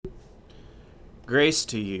Grace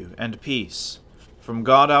to you and peace from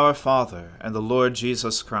God our Father and the Lord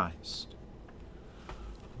Jesus Christ.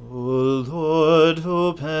 O Lord,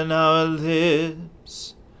 open our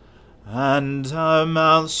lips, and our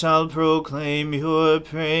mouth shall proclaim your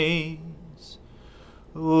praise.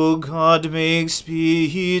 O God, make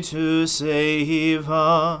speed to save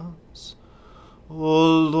us.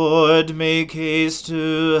 O Lord, make haste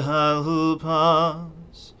to help us.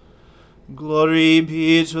 Glory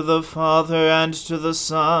be to the Father, and to the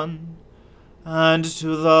Son, and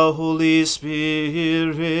to the Holy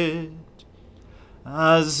Spirit,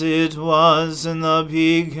 as it was in the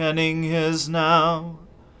beginning, is now,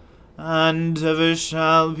 and ever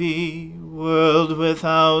shall be, world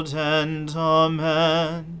without end.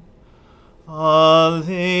 Amen.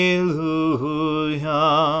 Alleluia.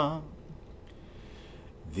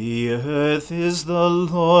 The earth is the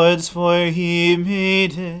Lord's, for he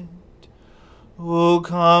made it. O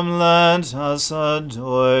come, let us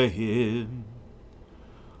adore him.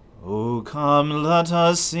 O come, let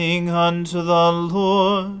us sing unto the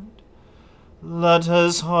Lord. Let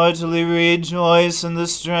us heartily rejoice in the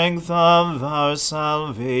strength of our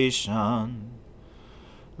salvation.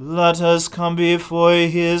 Let us come before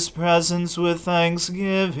his presence with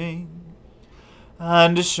thanksgiving,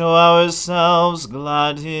 and show ourselves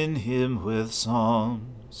glad in him with psalms.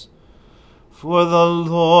 For the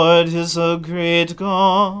Lord is a great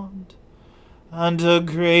God, and a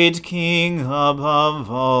great King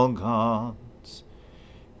above all gods.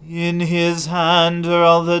 In his hand are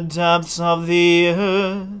all the depths of the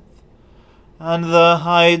earth, and the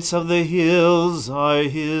heights of the hills are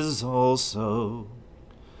his also.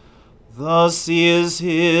 The sea is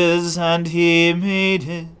his, and he made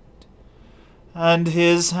it, and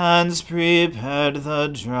his hands prepared the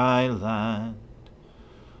dry land.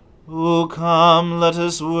 O come, let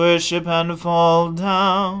us worship and fall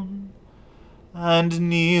down, and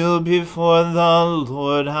kneel before the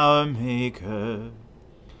Lord our Maker.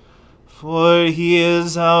 For he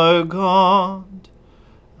is our God,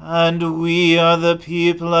 and we are the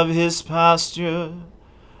people of his pasture,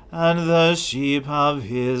 and the sheep of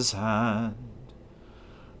his hand.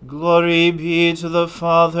 Glory be to the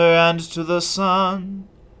Father, and to the Son,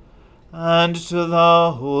 and to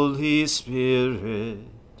the Holy Spirit,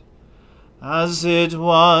 as it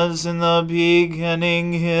was in the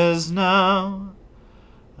beginning, is now,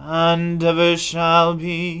 and ever shall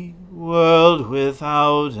be, world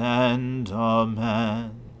without end.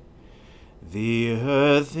 Amen. The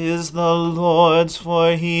earth is the Lord's,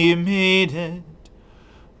 for he made it.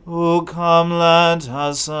 O come, let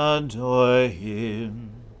us adore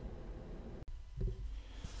him.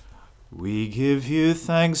 We give you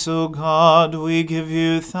thanks, O God, we give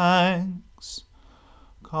you thanks,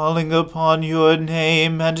 calling upon your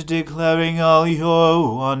name and declaring all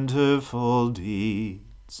your wonderful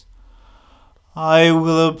deeds. I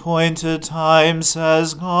will appoint a time,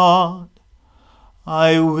 says God.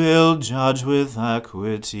 I will judge with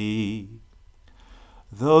equity.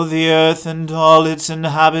 Though the earth and all its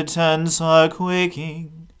inhabitants are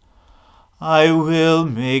quaking, I will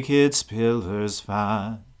make its pillars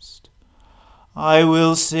fast. I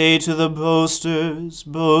will say to the boasters,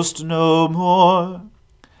 boast no more,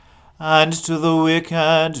 and to the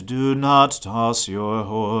wicked, do not toss your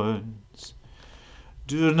horns.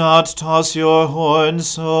 Do not toss your horns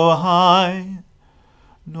so high,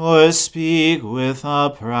 nor speak with a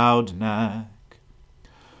proud neck.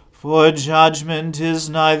 For judgment is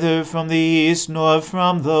neither from the east nor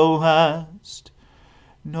from the west,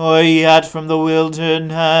 nor yet from the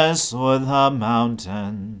wilderness or the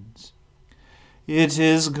mountains. It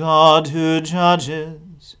is God who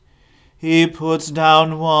judges. He puts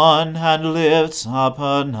down one and lifts up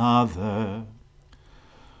another.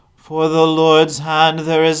 For the Lord's hand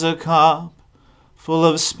there is a cup, full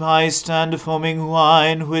of spiced and foaming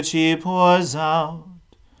wine, which he pours out.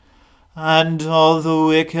 And all the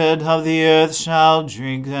wicked of the earth shall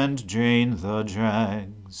drink and drain the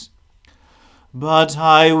dregs. But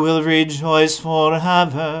I will rejoice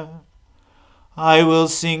forever. I will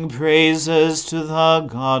sing praises to the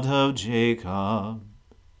God of Jacob.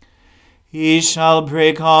 He shall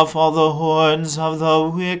break off all the horns of the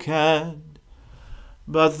wicked,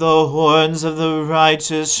 but the horns of the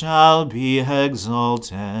righteous shall be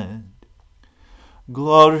exalted.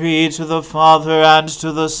 Glory to the Father, and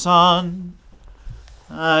to the Son,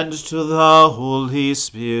 and to the Holy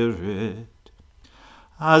Spirit,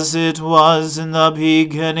 as it was in the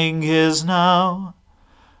beginning, is now,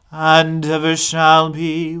 and ever shall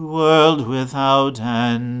be, world without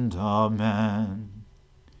end. Amen.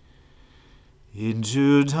 In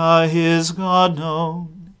Judah is God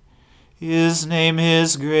known, His name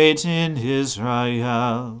is great in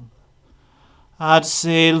Israel. At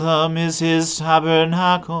Salem is his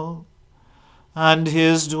tabernacle, and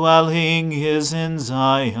his dwelling is in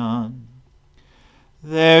Zion.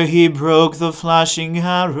 There he broke the flashing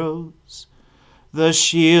arrows, the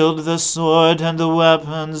shield, the sword, and the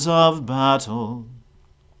weapons of battle.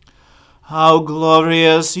 How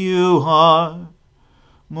glorious you are,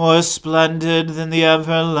 more splendid than the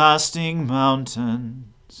everlasting mountains.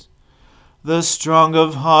 The strong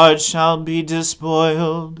of heart shall be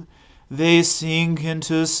despoiled, they sink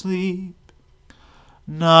into sleep.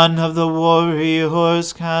 None of the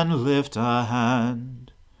warriors can lift a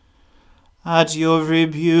hand. At your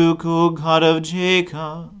rebuke, O God of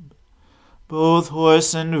Jacob, both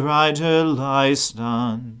horse and rider lie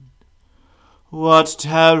stunned. What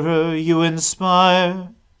terror you inspire!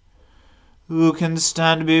 Who can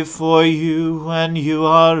stand before you when you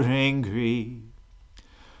are angry?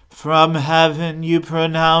 From heaven you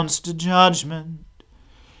pronounced judgment.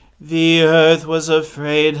 The earth was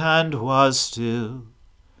afraid and was still.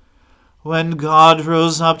 When God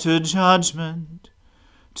rose up to judgment,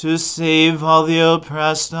 to save all the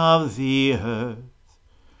oppressed of the earth.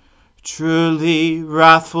 Truly,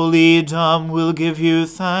 wrathful Edom will give you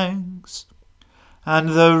thanks, and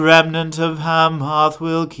the remnant of Hamath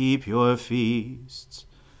will keep your feasts.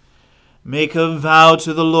 Make a vow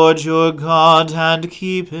to the Lord your God and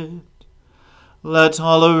keep it. Let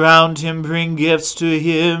all around him bring gifts to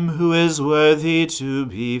him who is worthy to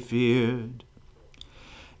be feared.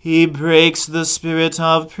 He breaks the spirit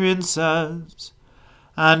of princes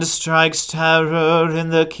and strikes terror in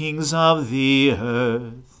the kings of the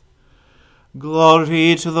earth.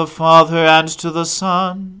 Glory to the Father and to the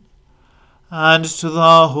Son and to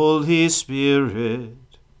the Holy Spirit,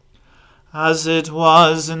 as it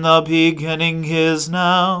was in the beginning, is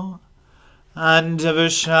now, and ever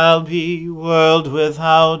shall be, world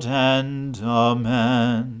without end.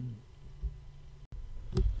 Amen.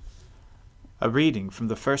 A reading from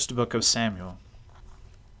the first book of Samuel.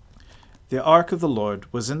 The ark of the Lord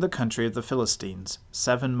was in the country of the Philistines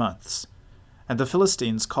 7 months. And the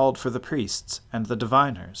Philistines called for the priests and the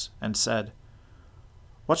diviners, and said,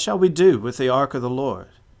 What shall we do with the ark of the Lord?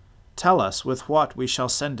 Tell us with what we shall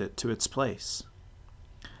send it to its place.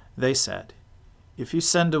 They said, If you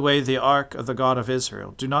send away the ark of the God of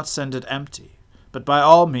Israel, do not send it empty, but by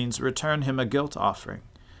all means return him a guilt offering.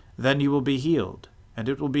 Then you will be healed, and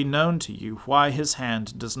it will be known to you why his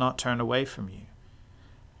hand does not turn away from you.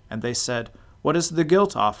 And they said, What is the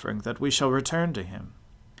guilt offering that we shall return to him?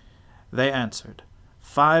 They answered,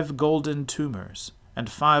 5 golden tumors, and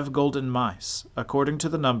 5 golden mice, according to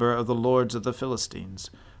the number of the lords of the Philistines,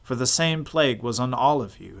 for the same plague was on all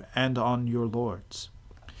of you, and on your lords.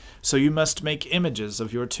 So you must make images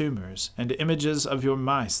of your tumors, and images of your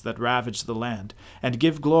mice that ravage the land, and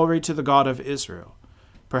give glory to the God of Israel.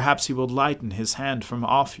 Perhaps he will lighten his hand from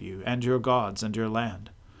off you, and your gods, and your land.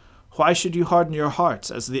 Why should you harden your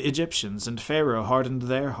hearts, as the Egyptians and Pharaoh hardened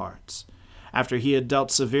their hearts? After he had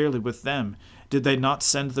dealt severely with them, did they not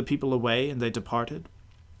send the people away, and they departed?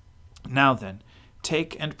 Now then,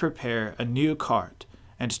 take and prepare a new cart,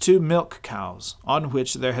 and 2 milk cows, on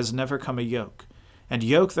which there has never come a yoke, and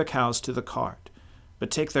yoke the cows to the cart,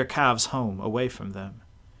 but take their calves home away from them.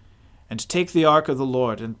 And take the ark of the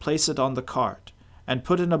Lord, and place it on the cart, and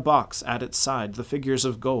put in a box at its side the figures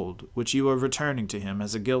of gold, which you are returning to him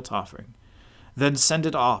as a guilt offering. Then send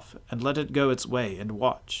it off, and let it go its way, and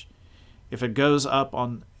watch. If it goes up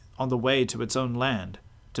on the way to its own land,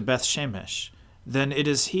 to Bethshemesh, then it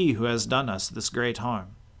is he who has done us this great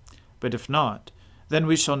harm. But if not, then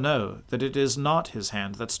we shall know that it is not his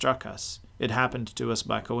hand that struck us. It happened to us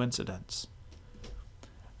by coincidence.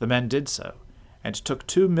 The men did so, and took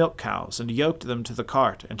 2 milk cows, and yoked them to the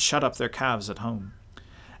cart, and shut up their calves at home.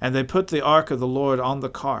 And they put the ark of the Lord on the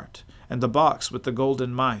cart, and the box with the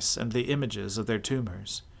golden mice, and the images of their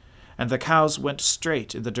tumors. And the cows went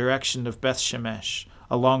straight in the direction of Bethshemesh,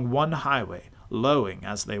 along one highway, lowing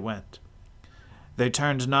as they went. They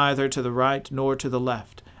turned neither to the right nor to the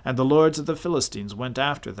left, and the lords of the Philistines went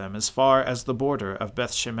after them as far as the border of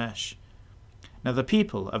Bethshemesh. Now the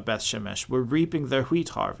people of Bethshemesh were reaping their wheat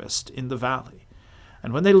harvest in the valley,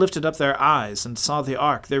 and when they lifted up their eyes and saw the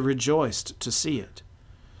ark, they rejoiced to see it.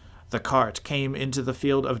 The cart came into the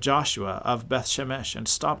field of Joshua of Bethshemesh and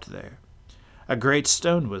stopped there. A great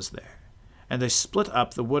stone was there, and they split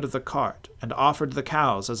up the wood of the cart, and offered the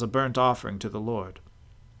cows as a burnt offering to the Lord.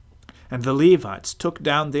 And the Levites took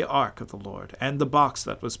down the ark of the Lord, and the box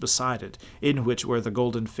that was beside it, in which were the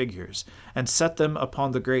golden figures, and set them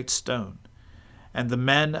upon the great stone. And the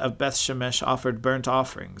men of Bethshemesh offered burnt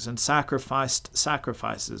offerings and sacrificed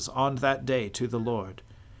sacrifices on that day to the Lord.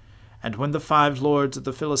 And when the 5 lords of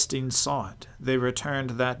the Philistines saw it, they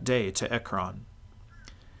returned that day to Ekron.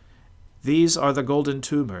 These are the golden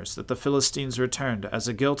tumors that the Philistines returned as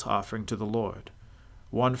a guilt offering to the Lord,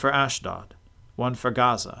 1 for Ashdod, 1 for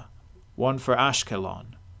Gaza, 1 for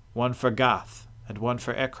Ashkelon, 1 for Gath, and 1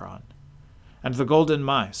 for Ekron. And the golden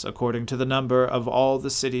mice, according to the number of all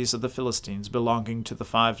the cities of the Philistines belonging to the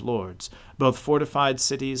 5 lords, both fortified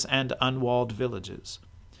cities and unwalled villages.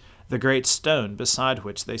 The great stone beside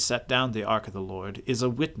which they set down the ark of the Lord is a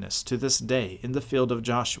witness to this day in the field of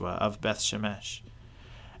Joshua of Bethshemesh.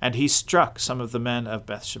 And he struck some of the men of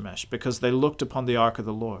Bethshemesh, because they looked upon the ark of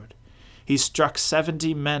the Lord. He struck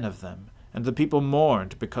 70 men of them, and the people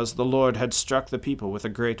mourned, because the Lord had struck the people with a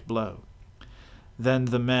great blow. Then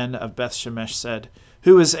the men of Bethshemesh said,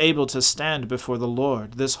 Who is able to stand before the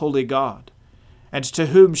Lord, this holy God? And to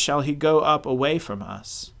whom shall he go up away from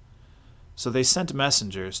us? So they sent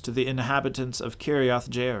messengers to the inhabitants of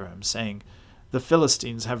Kiriath-Jearim, saying, The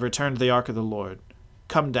Philistines have returned the ark of the Lord.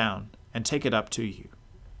 Come down and take it up to you.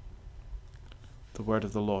 The word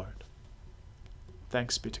of the Lord.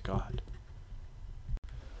 Thanks be to God.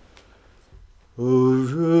 O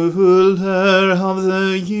ruler of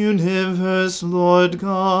the universe, Lord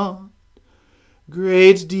God,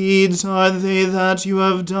 great deeds are they that you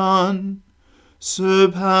have done,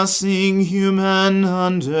 surpassing human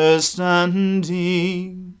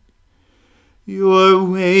understanding. Your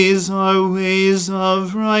ways are ways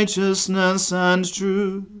of righteousness and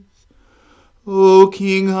truth, O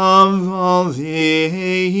King of all the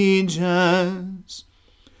ages.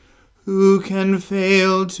 Who can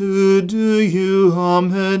fail to do you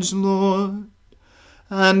homage, Lord,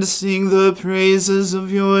 and sing the praises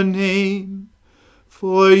of your name?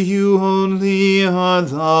 For you only are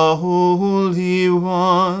the Holy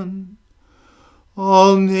One.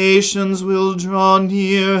 All nations will draw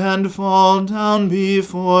near and fall down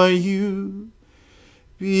before you,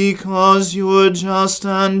 because your just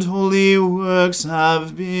and holy works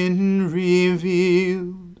have been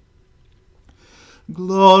revealed.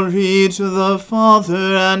 Glory to the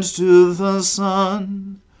Father, and to the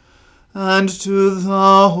Son, and to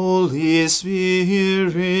the Holy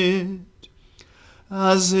Spirit,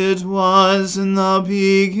 as it was in the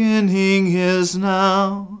beginning, is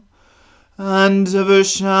now, and ever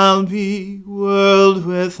shall be, world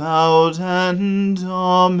without end.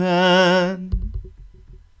 Amen.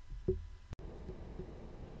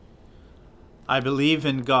 I believe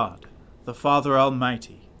in God, the Father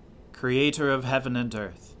Almighty, Creator of heaven and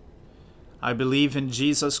earth. I believe in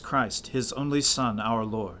Jesus Christ, his only Son, our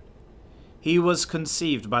Lord. He was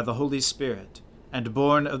conceived by the Holy Spirit, and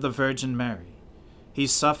born of the Virgin Mary. He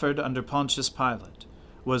suffered under Pontius Pilate,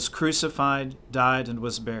 was crucified, died, and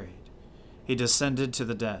was buried. He descended to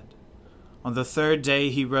the dead. On the 3rd day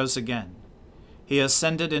he rose again. He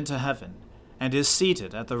ascended into heaven, and is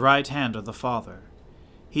seated at the right hand of the Father.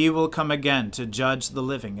 He will come again to judge the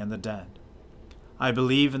living and the dead. I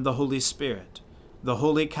believe in the Holy Spirit, the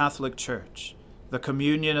Holy Catholic Church, the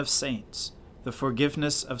communion of saints, the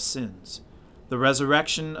forgiveness of sins, the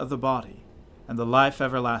resurrection of the body, and the life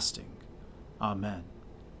everlasting. Amen.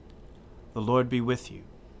 The Lord be with you.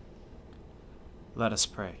 Let us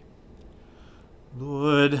pray.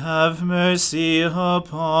 Lord, have mercy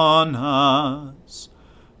upon us.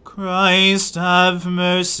 Christ, have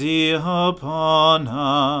mercy upon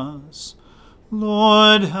us.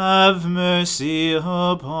 Lord, have mercy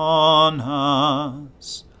upon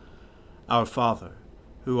us. Our Father,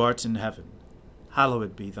 who art in heaven,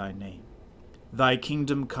 hallowed be thy name. Thy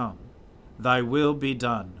kingdom come, thy will be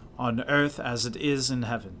done, on earth as it is in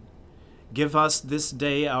heaven. Give us this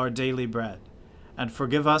day our daily bread, and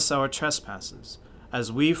forgive us our trespasses,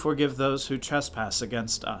 as we forgive those who trespass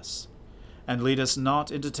against us. And lead us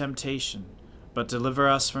not into temptation, but deliver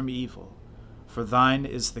us from evil. For thine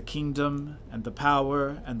is the kingdom, and the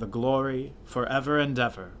power, and the glory, forever and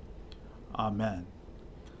ever. Amen.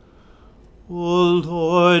 O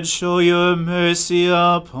Lord, show your mercy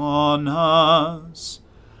upon us,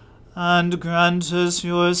 and grant us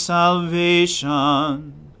your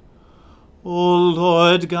salvation. O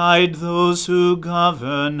Lord, guide those who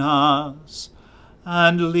govern us,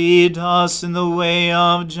 and lead us in the way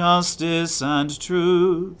of justice and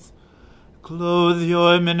truth. Clothe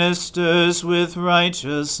your ministers with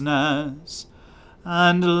righteousness,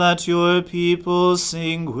 and let your people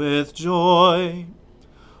sing with joy.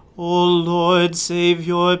 O Lord, save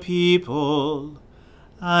your people,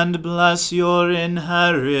 and bless your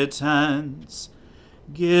inheritance.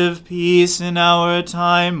 Give peace in our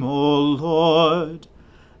time, O Lord,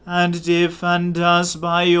 and defend us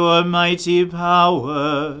by your mighty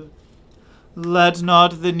power. Let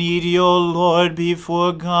not the needy, O Lord, be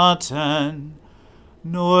forgotten,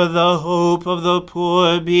 nor the hope of the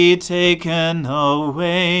poor be taken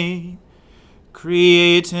away.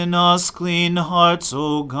 Create in us clean hearts,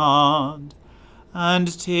 O God,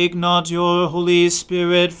 and take not your Holy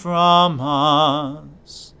Spirit from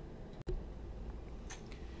us.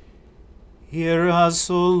 Hear us,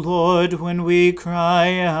 O Lord, when we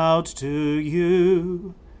cry out to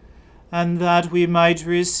you, and that we might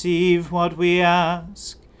receive what we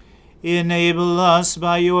ask, enable us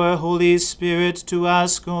by your Holy Spirit to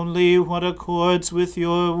ask only what accords with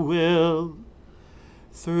your will.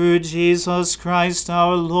 Through Jesus Christ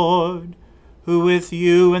our Lord, who with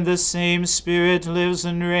you in the same Spirit lives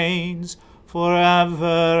and reigns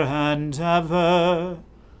forever and ever.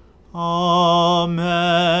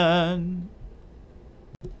 Amen.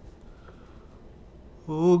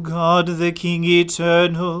 O God, the King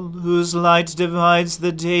eternal, whose light divides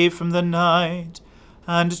the day from the night,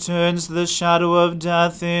 and turns the shadow of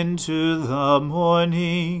death into the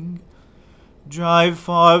morning, drive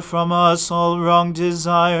far from us all wrong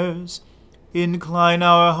desires, incline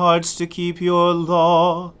our hearts to keep your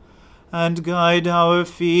law, and guide our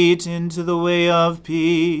feet into the way of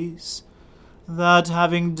peace, that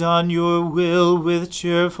having done your will with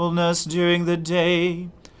cheerfulness during the day,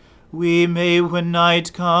 we may, when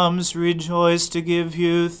night comes, rejoice to give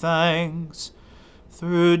you thanks.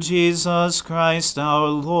 Through Jesus Christ our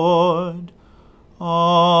Lord.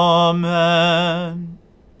 Amen.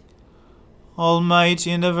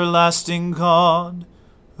 Almighty and everlasting God,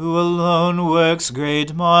 who alone works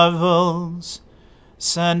great marvels,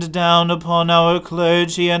 send down upon our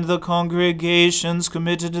clergy and the congregations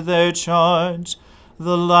committed to their charge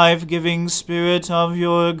the life-giving Spirit of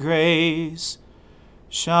your grace.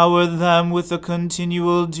 Shower them with the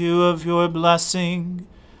continual dew of your blessing,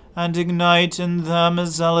 and ignite in them a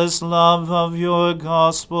zealous love of your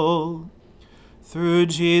gospel. Through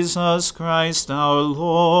Jesus Christ our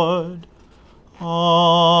Lord.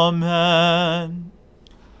 Amen.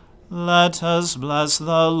 Let us bless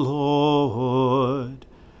the Lord.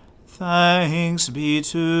 Thanks be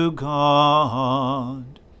to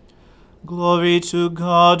God. Glory to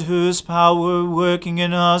God, whose power working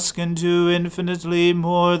in us can do infinitely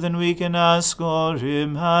more than we can ask or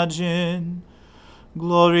imagine.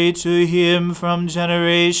 Glory to him from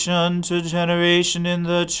generation to generation in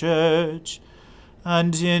the church,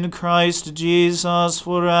 and in Christ Jesus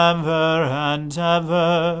forever and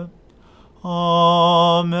ever.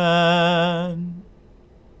 Amen.